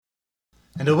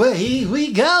And away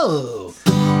we go.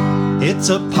 It's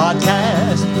a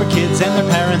podcast for kids and their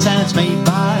parents, and it's made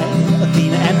by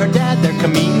Athena and her dad. They're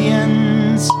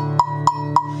comedians.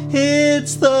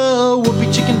 It's the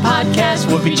Whoopie Chicken Podcast,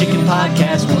 Whoopie Chicken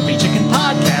Podcast, Whoopie Chicken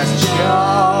Podcast Show.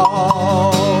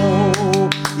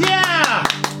 Yeah!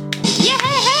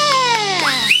 Yeah!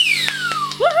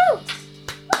 Woohoo!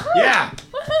 Yeah!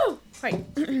 Woohoo! Right.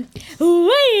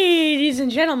 Ladies and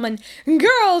gentlemen,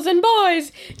 girls and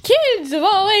boys, kids of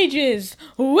all ages,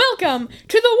 welcome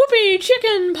to the Whoopie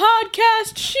Chicken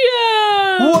Podcast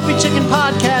Show! Whoopie Chicken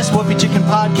Podcast, Whoopie Chicken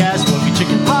Podcast, Whoopie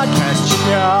Chicken Podcast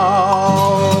Show.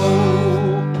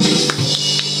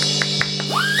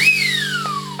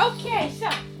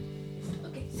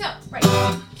 Right.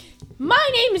 My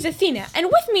name is Athena, and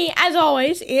with me, as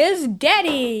always, is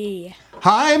Daddy.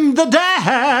 I'm the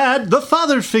dad, the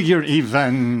father figure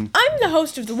even. I'm the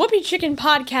host of the Whoopie Chicken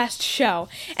Podcast Show,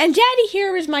 and Daddy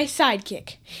here is my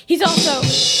sidekick. He's also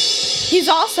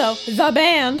the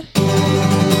band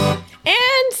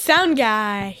and sound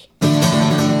guy.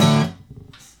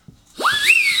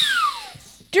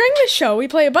 During the show, we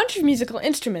play a bunch of musical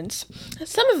instruments,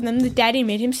 some of them that Daddy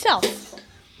made himself.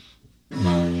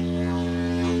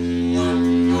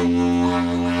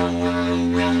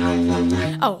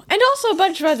 Oh, and also a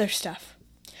bunch of other stuff.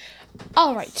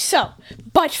 Alright,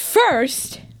 but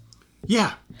first...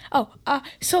 Yeah. do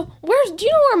you know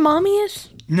where Mommy is?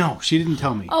 No, she didn't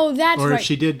tell me. Oh, that's right. Or if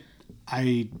she did,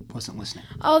 I wasn't listening.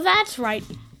 Oh, that's right.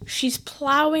 She's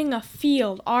plowing a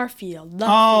field, our field.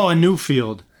 A new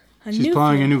field. She's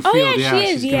plowing a new field. Oh, yeah, she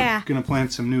is, she's yeah. Gonna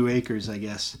plant some new acres, I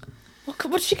guess.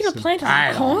 What's she gonna plant?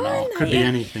 I Corn? don't know. Could be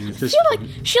anything at this point.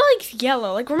 She likes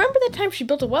yellow. Like, remember that time she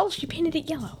built a well? She painted it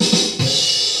yellow.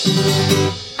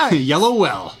 All right. Yellow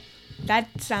well. That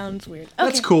sounds weird. Okay.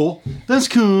 That's cool. That's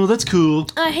cool.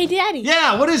 Hey, Daddy.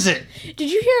 Yeah, what is it?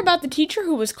 Did you hear about the teacher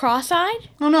who was cross-eyed?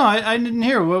 Oh, no, I didn't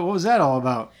hear. What was that all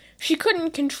about? She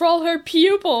couldn't control her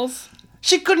pupils.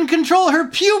 She couldn't control her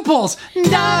pupils.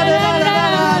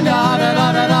 Yeah.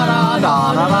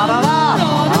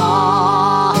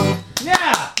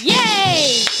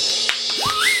 Yay!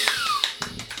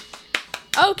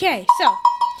 Okay, so.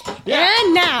 Yeah.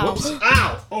 And now. Whoops.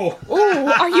 Ow. Oh. Ooh,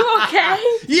 are you okay?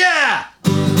 Yeah.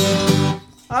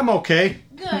 I'm okay.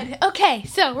 Good. Okay,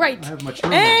 so, right. I have much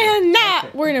room. And now, Okay.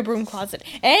 we're in a broom closet.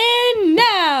 And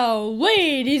now,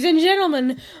 ladies and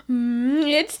gentlemen,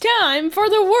 it's time for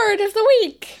the word of the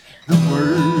week. The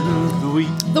word of the week.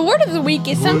 The word of the week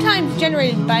is sometimes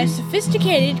generated by a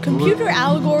sophisticated computer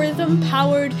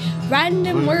algorithm-powered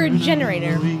random word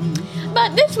generator.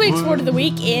 But this week's word of the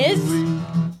week is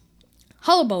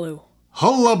hullabaloo.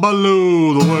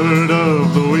 Hullabaloo, the word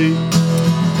of the week.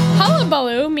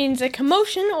 Hullabaloo means a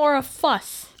commotion or a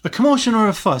fuss. A commotion or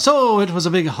a fuss. Oh, it was a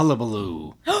big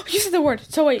hullabaloo. Oh, you said the word.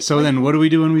 So wait. Then what do we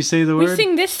do when we say the word? We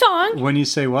sing this song. When you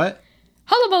say what?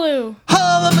 Hullabaloo.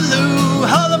 Hullabaloo,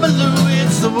 hullabaloo,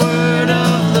 it's the word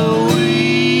of the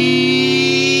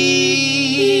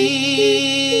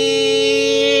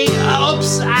week.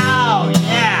 Oops, ow,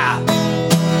 yeah.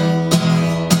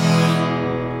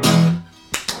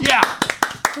 Yeah.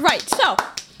 Right, so,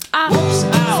 Oops,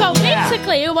 ow, yeah.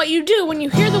 basically what you do when you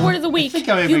hear the word of the week,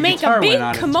 you make a big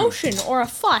commotion or a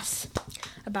fuss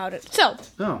about it. So,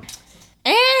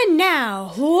 and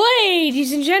now,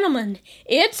 ladies and gentlemen,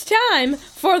 it's time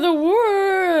for the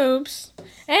whoops.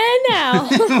 And now...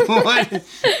 What?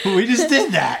 We just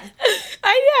did that.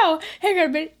 I know. Hang on a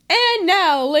bit. And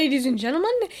now, ladies and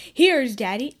gentlemen, here's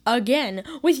Daddy again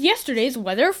with yesterday's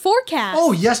weather forecast.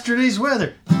 Oh, yesterday's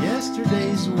weather.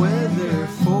 Yesterday's weather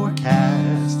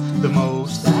forecast. The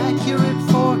most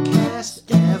accurate forecast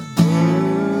ever.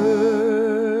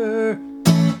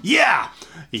 Yeah!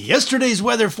 Yesterday's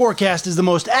weather forecast is the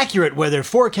most accurate weather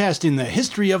forecast in the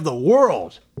history of the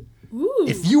world. Ooh.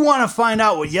 If you want to find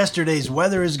out what yesterday's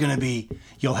weather is going to be,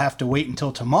 you'll have to wait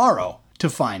until tomorrow to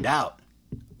find out.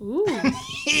 Ooh.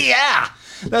 Yeah,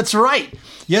 that's right.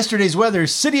 Yesterday's weather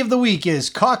city of the week is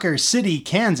Cawker City,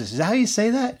 Kansas. Is that how you say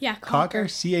that? Yeah, Cawker,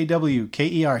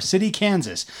 C-A-W-K-E-R, City,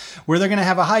 Kansas, where they're going to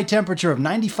have a high temperature of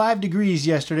 95 degrees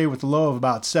yesterday with a low of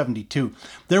about 72.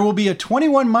 There will be a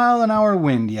 21-mile-an-hour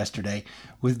wind yesterday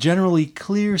with generally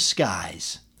clear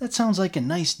skies. That sounds like a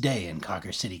nice day in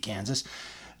Cawker City, Kansas.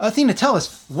 Athena, tell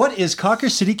us, what is Cawker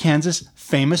City, Kansas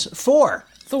famous for?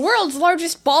 The world's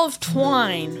largest ball of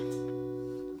twine.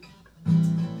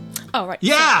 Oh, right.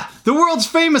 Yeah, the world's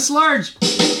famous large.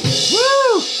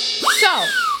 Woo! So,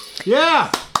 Yeah,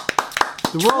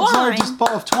 the world's Twine. largest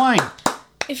ball of twine.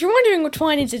 if you're wondering what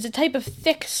twine is, it's a type of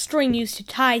thick string used to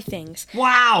tie things.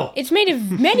 Wow! It's made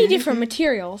of many different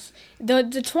materials.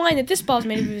 The twine that this ball is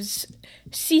made of is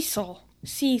sisal.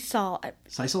 Cecil.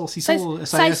 Cecil? Cecil?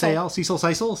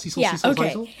 Yeah,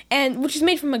 okay. And which is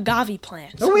made from agave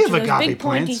plants. Oh, we have agave big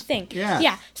plants. Pointy thing.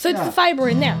 Yeah. So it's the fiber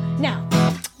in there. Now,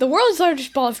 the world's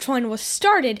largest ball of twine was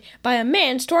started by a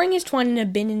man storing his twine in a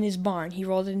bin in his barn. He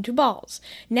rolled it into balls.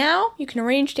 Now, you can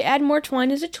arrange to add more twine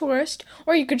as a tourist,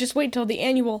 or you could just wait till the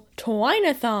annual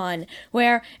Twine-a-thon,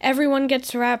 where everyone gets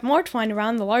to wrap more twine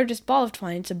around the largest ball of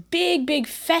twine. It's a big, big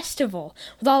festival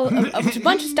with a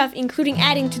bunch of stuff, including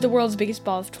adding to the world's biggest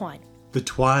ball of twine. The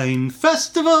Twine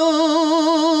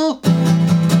Festival!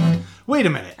 Wait a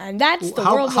minute. And that's the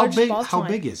world's largest ball of twine. How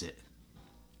big is it?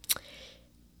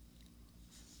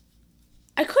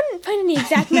 I couldn't find any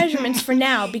exact measurements for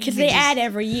now because they add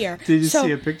every year. Did you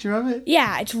see a picture of it?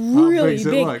 Yeah, it's really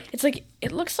big.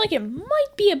 It looks like it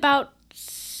might be about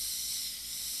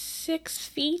 6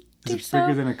 feet or so. Is it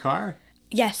bigger than a car?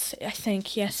 Yes, I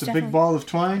think. Yes, it's a big ball of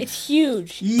twine? It's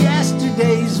huge.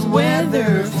 Yesterday's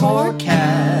weather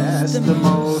forecast, the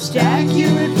most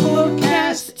accurate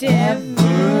forecast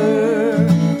ever.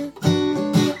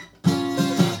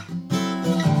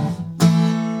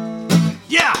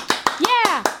 Yeah!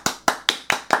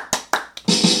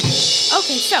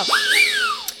 Okay, so,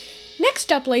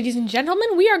 next up, ladies and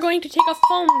gentlemen, we are going to take a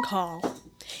phone call.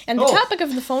 And the topic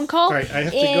of the phone call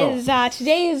is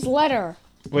today's letter.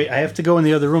 Wait, I have to go in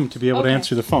the other room to be able to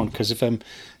answer the phone, because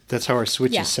that's how our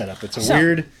switch is set up. It's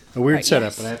a weird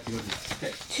setup, but I have to go.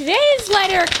 Okay. Today's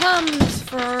letter comes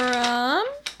from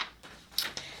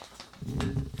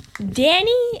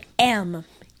Danny M.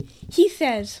 He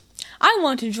says, I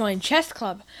want to join chess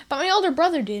club, but my older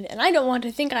brother did, and I don't want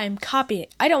to think I am copying.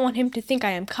 I don't want him to think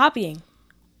I am copying.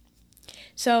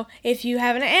 So, if you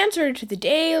have an answer to the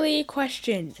daily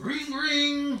question. Ring,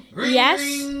 ring, ring, yes?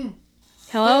 ring.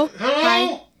 Hello?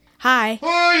 Hello? Hi.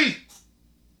 Hi.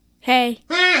 Hey. Hey,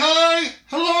 hi.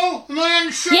 Hello? Am I on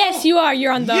the show? Yes, you are.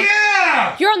 You're on the...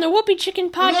 Yeah! You're on the Whoopie Chicken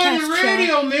Podcast Show. I'm on the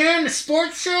radio, man. The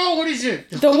sports show? What is it?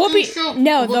 The Whoopie... Show?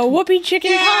 No, the Whoopie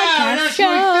Chicken Podcast Show. Yeah, that's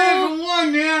my favorite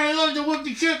one, man. I love the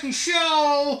Whoopie Chicken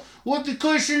Show. Whoopie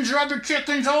cushions, rubber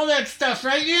chickens, all that stuff,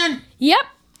 right, Ian? Yep.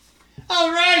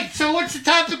 All right. So what's the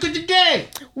topic of the day?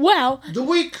 Well... The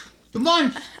week. The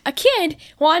month. A kid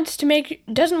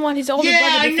doesn't want his older brother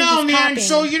to think he's copying. Yeah, I know, man.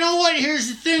 So, you know what? Here's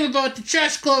the thing about the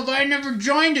chess club. I never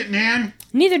joined it, man.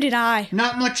 Neither did I.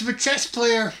 Not much of a chess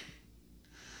player.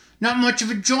 Not much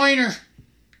of a joiner.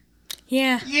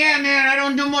 Yeah. Yeah, man. I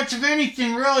don't do much of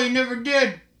anything, really. Never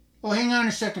did. Oh, hang on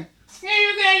a second. Hey,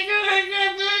 you guys,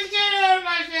 get out of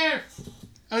my chair.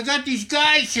 I got these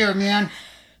guys here, man.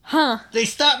 Huh. They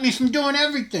stopped me from doing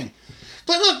everything.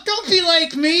 But look, don't be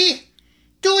like me.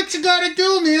 Do what you gotta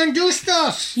do, man. Do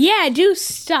stuff. Yeah, do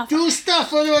stuff. Do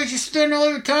stuff, otherwise you spend all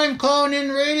your time calling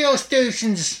in radio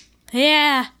stations.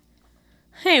 Yeah.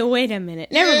 Hey, wait a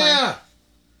minute. Never mind.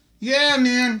 Yeah,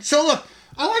 man. So look,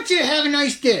 I want you to have a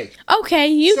nice day. Okay,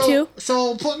 you too.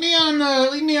 So leave me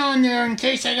on there in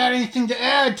case I got anything to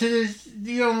add to this,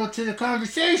 to the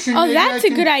conversation. Oh, that's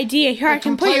a good idea. Here, I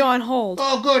can put you on hold.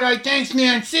 Oh, good. All right, thanks,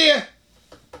 man. See ya.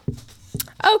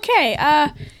 Okay,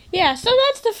 yeah, so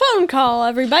that's the phone call,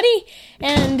 everybody.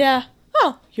 And,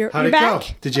 you're back. How'd it go?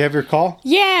 Did you have your call?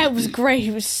 Yeah, it was great.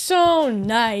 It was so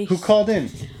nice. Who called in?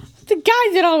 The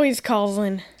guy that always calls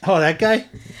in. Oh, that guy?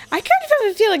 I kind of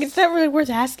have a feel like it's not really worth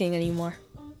asking anymore.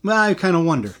 Well, I kind of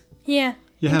wonder. Yeah.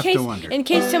 You have to wonder. In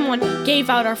case someone gave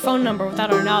out our phone number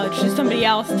without our knowledge to somebody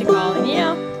else to call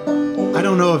in, I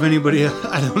don't know if anybody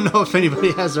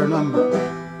has our number.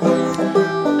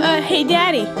 Hey,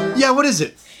 Daddy. Yeah, what is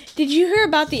it? Did you hear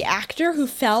about the actor who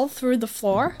fell through the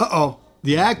floor? Uh-oh.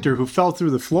 The actor who fell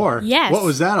through the floor? Yes. What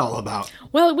was that all about?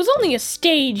 Well, it was only a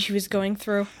stage he was going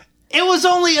through. It was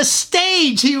only a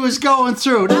stage he was going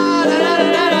through.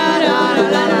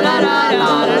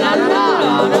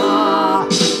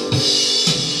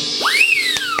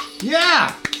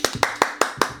 Yeah.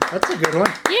 That's a good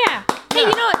one. Yeah. Hey,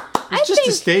 you know what? It's just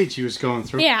a stage he was going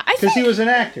through. Yeah, I think... Because he was an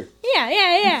actor.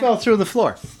 Yeah. He fell through the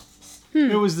floor.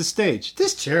 It was the stage.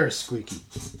 This chair is squeaky.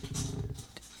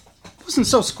 It wasn't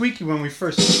so squeaky when we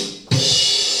first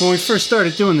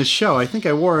started doing the show. I think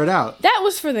I wore it out. That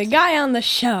was for the guy on the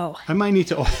show. I might need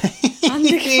to... on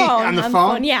the phone. On the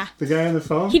phone? Yeah. The guy on the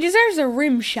phone? He deserves a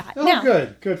rim shot. Oh, now,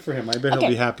 good. Good for him. I bet he'll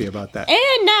be happy about that.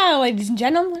 And now, ladies and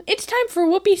gentlemen, it's time for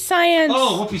Whoopie Science.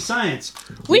 Oh, Whoopie Science.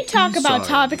 We talk about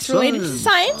topics related to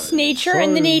science, nature,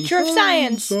 and the nature of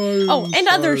science. And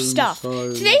other stuff.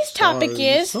 Today's topic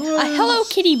is a Hello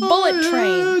Kitty bullet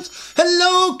train.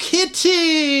 Hello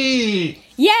Kitty!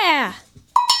 Yeah!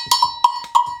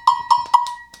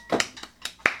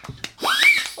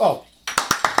 Oh.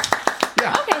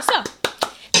 Yeah. Okay, so,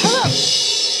 hello.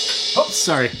 Oops.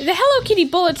 Sorry. The Hello Kitty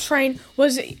bullet train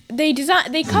was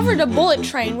they covered a bullet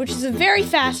train, which is a very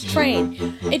fast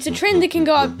train. It's a train that can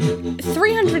go up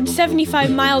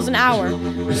 375 miles an hour,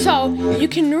 so you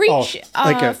can reach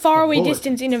a faraway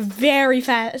distance in a very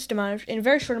short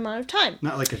amount of time.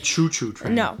 Not like a choo-choo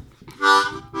train. No.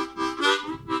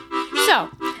 So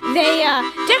they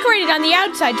decorated on the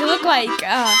outside to look like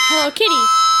Hello Kitty.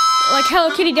 Like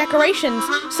Hello Kitty decorations,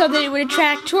 so that it would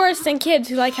attract tourists and kids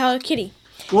who like Hello Kitty.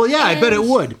 Well, yeah, I bet it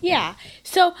would. Yeah.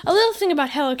 So, a little thing about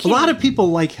Hello Kitty. A lot of people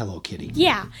like Hello Kitty.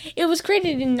 Yeah. It was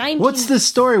created in 19... What's the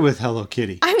story with Hello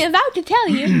Kitty? I'm about to tell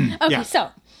you. Okay, yeah.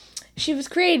 So, she was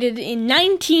created in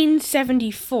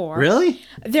 1974. Really?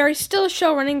 There is still a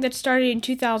show running that started in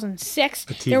 2006. A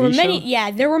TV show? Yeah,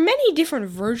 there were many different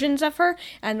versions of her,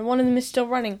 and one of them is still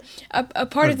running. A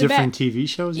part of the different TV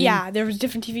shows? Yeah, there was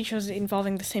different TV shows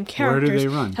involving the same characters. Where do they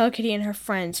run? Hello Kitty and her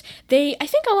friends. I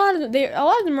think a lot of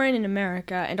them ran in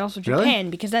America and also Japan, really?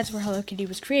 Because that's where Hello Kitty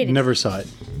was created. Never saw it.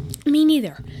 Me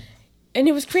neither. And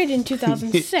it was created in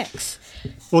 2006.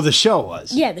 Well, the show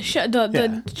was. Yeah, the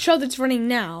show that's running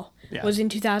now. Yeah. Was in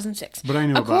 2006. But I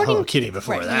knew about Hello Kitty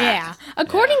before that. Yeah.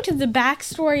 According to the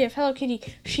backstory of Hello Kitty,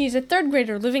 she's a third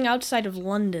grader living outside of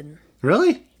London.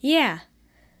 Really? Yeah.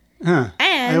 Huh.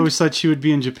 And I always thought she would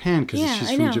be in Japan because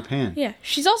she's from Japan. Yeah.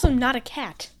 She's also not a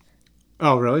cat.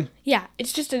 Oh, really? Yeah.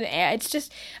 It's just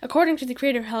according to the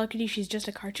creator of Hello Kitty, she's just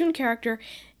a cartoon character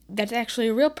that's actually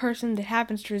a real person that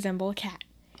happens to resemble a cat.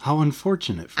 How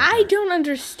unfortunate for her. I don't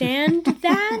understand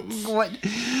that. What?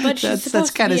 But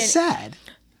that's kind of sad.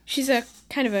 She's a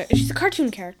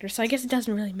cartoon character, so I guess it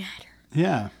doesn't really matter.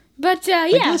 Yeah. But, yeah.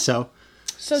 I guess so.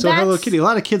 So Hello Kitty, a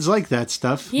lot of kids like that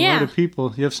stuff. Yeah. A lot of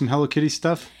people. You have some Hello Kitty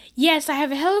stuff? Yes, I have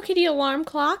a Hello Kitty alarm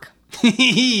clock.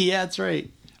 Yeah, that's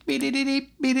right. Beep, beep,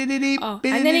 beep, beep, beep, and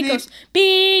then it goes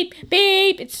beep,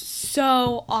 beep. It's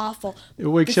so awful. It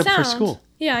wakes you up for school.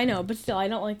 Yeah, I know, but still, I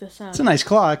don't like the sound. It's a nice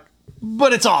clock,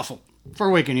 but it's awful for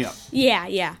waking you up.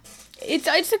 Yeah. It's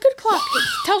a good clock. It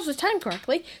tells the time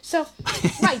correctly. So,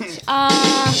 right.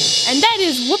 And that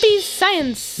is Whoopie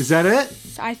Science. Is that it?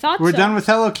 I thought We're done with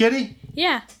Hello Kitty?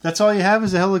 Yeah. That's all you have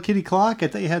is a Hello Kitty clock? I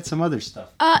thought you had some other stuff.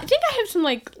 I think I have some,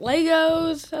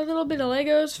 Legos, a little bit of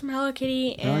Legos from Hello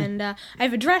Kitty, and I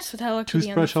have a dress with Hello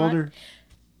Kitty on the front. Toothbrush holder?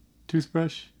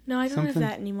 Toothbrush? No, I don't have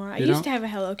that anymore. I used to have a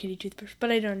Hello Kitty toothbrush, but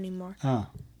I don't anymore. Oh.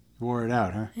 Wore it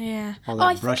out, huh? Yeah.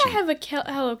 I think I have a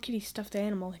Hello Kitty stuffed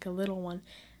animal, like a little one.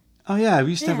 Oh, yeah, we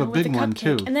used to have a big one,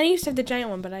 too. And then I used to have the giant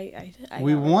one, but I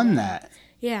we won that.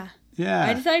 Yeah. Yeah.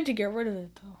 I decided to get rid of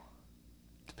it, though.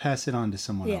 To pass it on to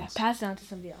someone else. Yeah, pass it on to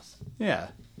somebody else. Yeah.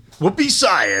 Whoopie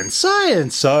Science!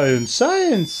 Science, science,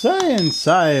 science, science,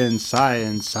 science,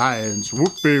 science, science.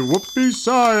 Whoopie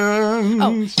Science!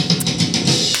 Oh.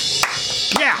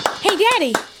 Yeah! Hey,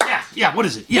 Daddy! Yeah, what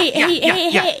is it? Yeah,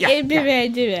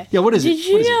 what is it? Did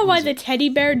you know why the teddy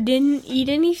bear didn't eat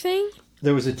anything?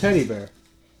 There was a teddy bear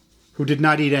who did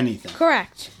not eat anything.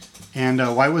 Correct. And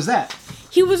why was that?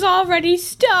 He was already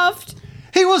stuffed.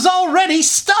 He was already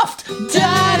stuffed!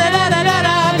 Yeah!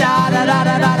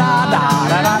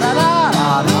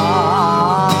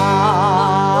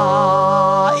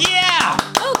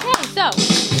 Okay, so.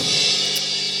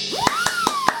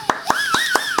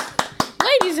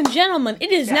 Ladies and gentlemen,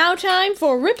 it is now time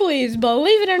for Ripley's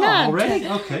Believe It or Not. Already?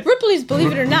 Okay. Ripley's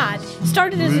Believe It or Not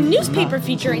started as a newspaper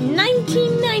feature in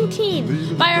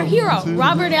 1919 by our hero,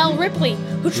 Robert L. Ripley,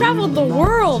 who traveled the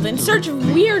world in search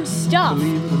of weird stuff.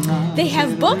 They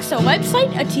have books, a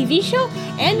website, a TV show,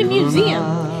 and a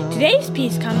museum. Today's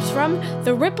piece comes from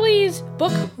the Ripley's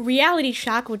book Reality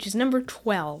Shock, which is number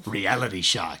 12. Reality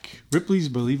Shock. Ripley's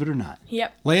Believe It or Not.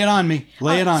 Yep. Lay it on me.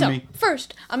 Lay it on me.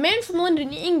 First, a man from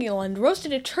London, England,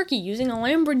 roasted a turkey using a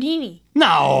Lamborghini.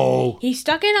 No! He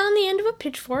stuck it on the end of a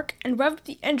pitchfork and revved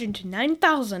the engine to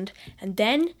 9,000, and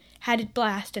then had it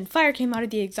blast, and fire came out of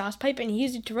the exhaust pipe, and he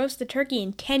used it to roast the turkey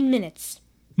in 10 minutes.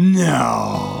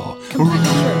 No. Completely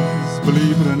true.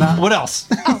 Believe it or not. What else?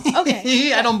 Oh,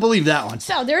 okay. I don't believe that one.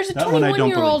 So, there's a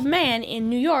 21-year-old man in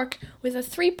New York with a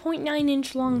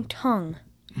 3.9-inch long tongue.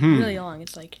 Really long.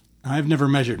 It's like... I've never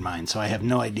measured mine, so I have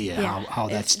no idea how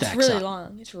that stacks up. It's really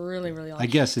long. It's really, really long. I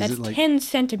guess, that's is it like... 10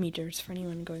 centimeters for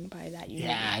anyone going by that.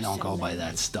 I don't go by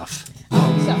that stuff.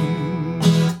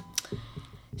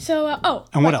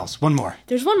 And what else? One more.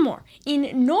 There's one more.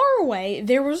 In Norway,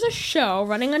 there was a show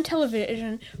running on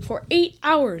television for 8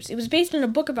 hours. It was based on a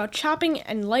book about chopping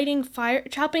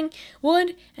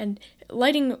wood and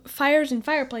lighting fires in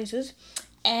fireplaces.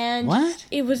 And what?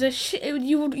 It was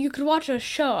you could watch a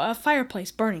show, a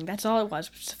fireplace burning. That's all it was.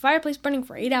 It was a fireplace burning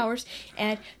for 8 hours,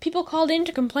 and people called in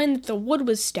to complain that the wood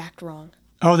was stacked wrong.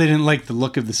 Oh, they didn't like the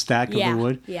look of the stack of the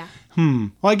wood? Yeah.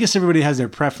 Well, I guess everybody has their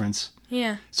preference.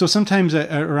 Yeah. So sometimes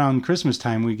around Christmas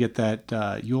time, we get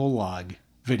that Yule log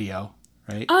video,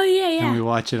 right? Oh, yeah. And we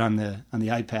watch it on the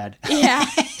iPad. Yeah.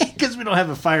 Because we don't have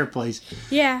a fireplace.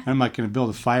 Yeah. I'm not going to build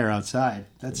a fire outside.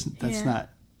 That's not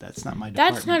my department.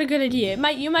 That's not a good idea.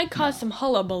 You might cause some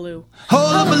hullabaloo.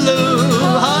 Hullabaloo,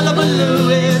 hullabaloo,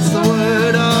 it's the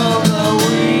word of the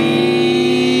week.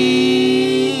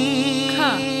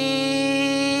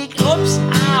 Oops,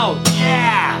 ow,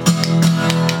 yeah.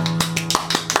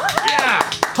 Yeah,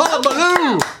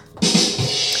 hullabaloo.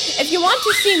 If you want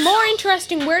to see more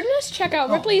interesting weirdness, check out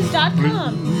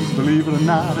Ripley's.com. Believe it or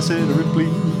not, I said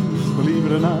Ripley's. Believe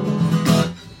it or not.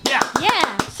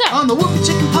 Yeah. So on the Whoopie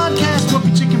Chicken Podcast,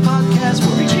 Whoopie Chicken Podcast,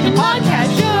 Whoopie Chicken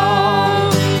Podcast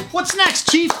Show. What's next,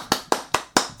 Chief?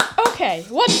 Okay,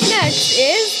 what's next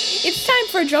is it's time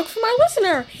for a joke from our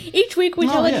listener. Each week we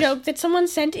tell a joke that someone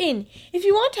sent in. If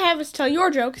you want to have us tell your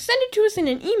joke, send it to us in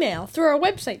an email through our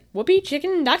website,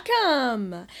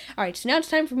 whoopiechicken.com. All right, so now it's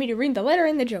time for me to read the letter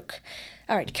and the joke.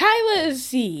 All right, Kyla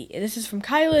Z. This is from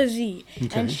Kyla Z.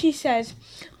 Okay. And she says,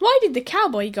 why did the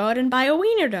cowboy go out and buy a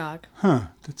wiener dog?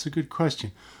 That's a good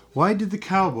question. Why did the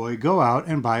cowboy go out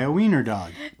and buy a wiener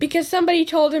dog? Because somebody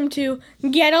told him to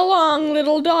get along,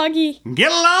 little doggy. Get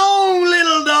along,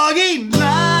 little doggy.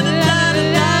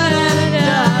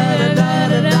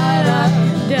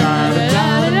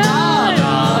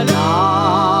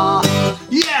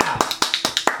 Yeah.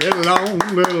 Get along,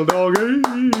 little doggy.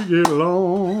 Get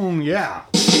along. Yeah.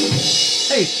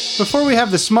 Hey, before we have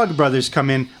the Smugg Brothers come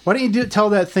in, why don't you tell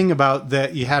that thing about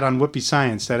that you had on Whoopie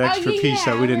Science, that extra piece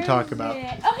that we didn't talk about. Oh,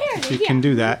 here it is. You can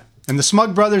do that. And the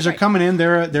Smugg Brothers are coming in.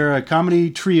 They're a comedy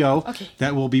trio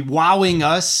that will be wowing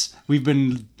us. We've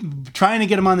been trying to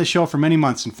get them on the show for many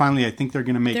months, and finally I think they're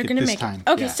going to make it this time.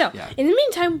 Okay, in the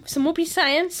meantime, some Whoopie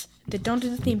Science that don't do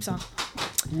the theme song.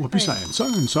 Whoopie Science.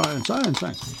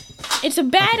 It's a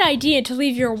bad idea to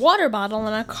leave your water bottle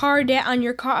on the car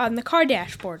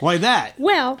dashboard. Why that?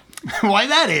 Well, why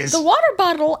that is? The water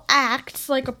bottle acts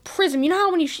like a prism. You know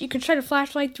how when you can shine a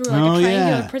flashlight through like a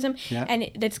triangular prism, and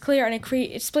that's clear, and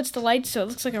it splits the light so it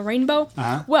looks like a rainbow?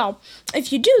 Well,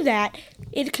 if you do that,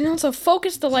 it can also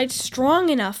focus the light strong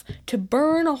enough to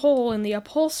burn a hole in the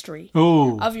upholstery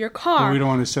of your car. Well, we don't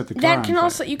want to set the car on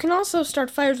fire. You can also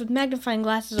start fires with magnifying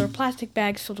glasses or plastic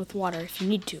bags filled with water if you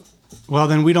need to. Well,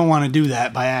 then we don't want to do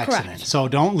that by accident. Correct. So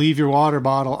don't leave your water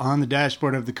bottle on the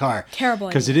dashboard of the car. Terrible.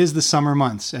 Because it is the summer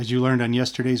months, as you learned on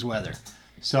yesterday's weather.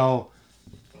 So,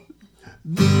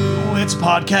 it's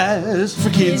podcast for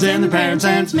kids and their parents,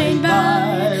 and it's made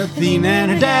by Athena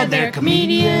and her dad. They're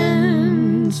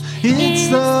comedians. It's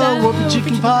the Whoopie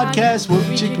Chicken Podcast,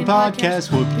 Whoopie Chicken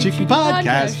Podcast, Whoopie Chicken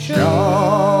Podcast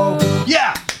Show.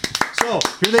 Yeah! So,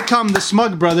 here they come, the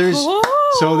Smugg Brothers.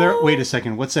 So they're... Wait a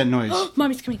second, what's that noise?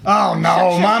 Mommy's coming. Oh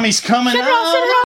no, Mommy's coming. Shut it off, shut it off.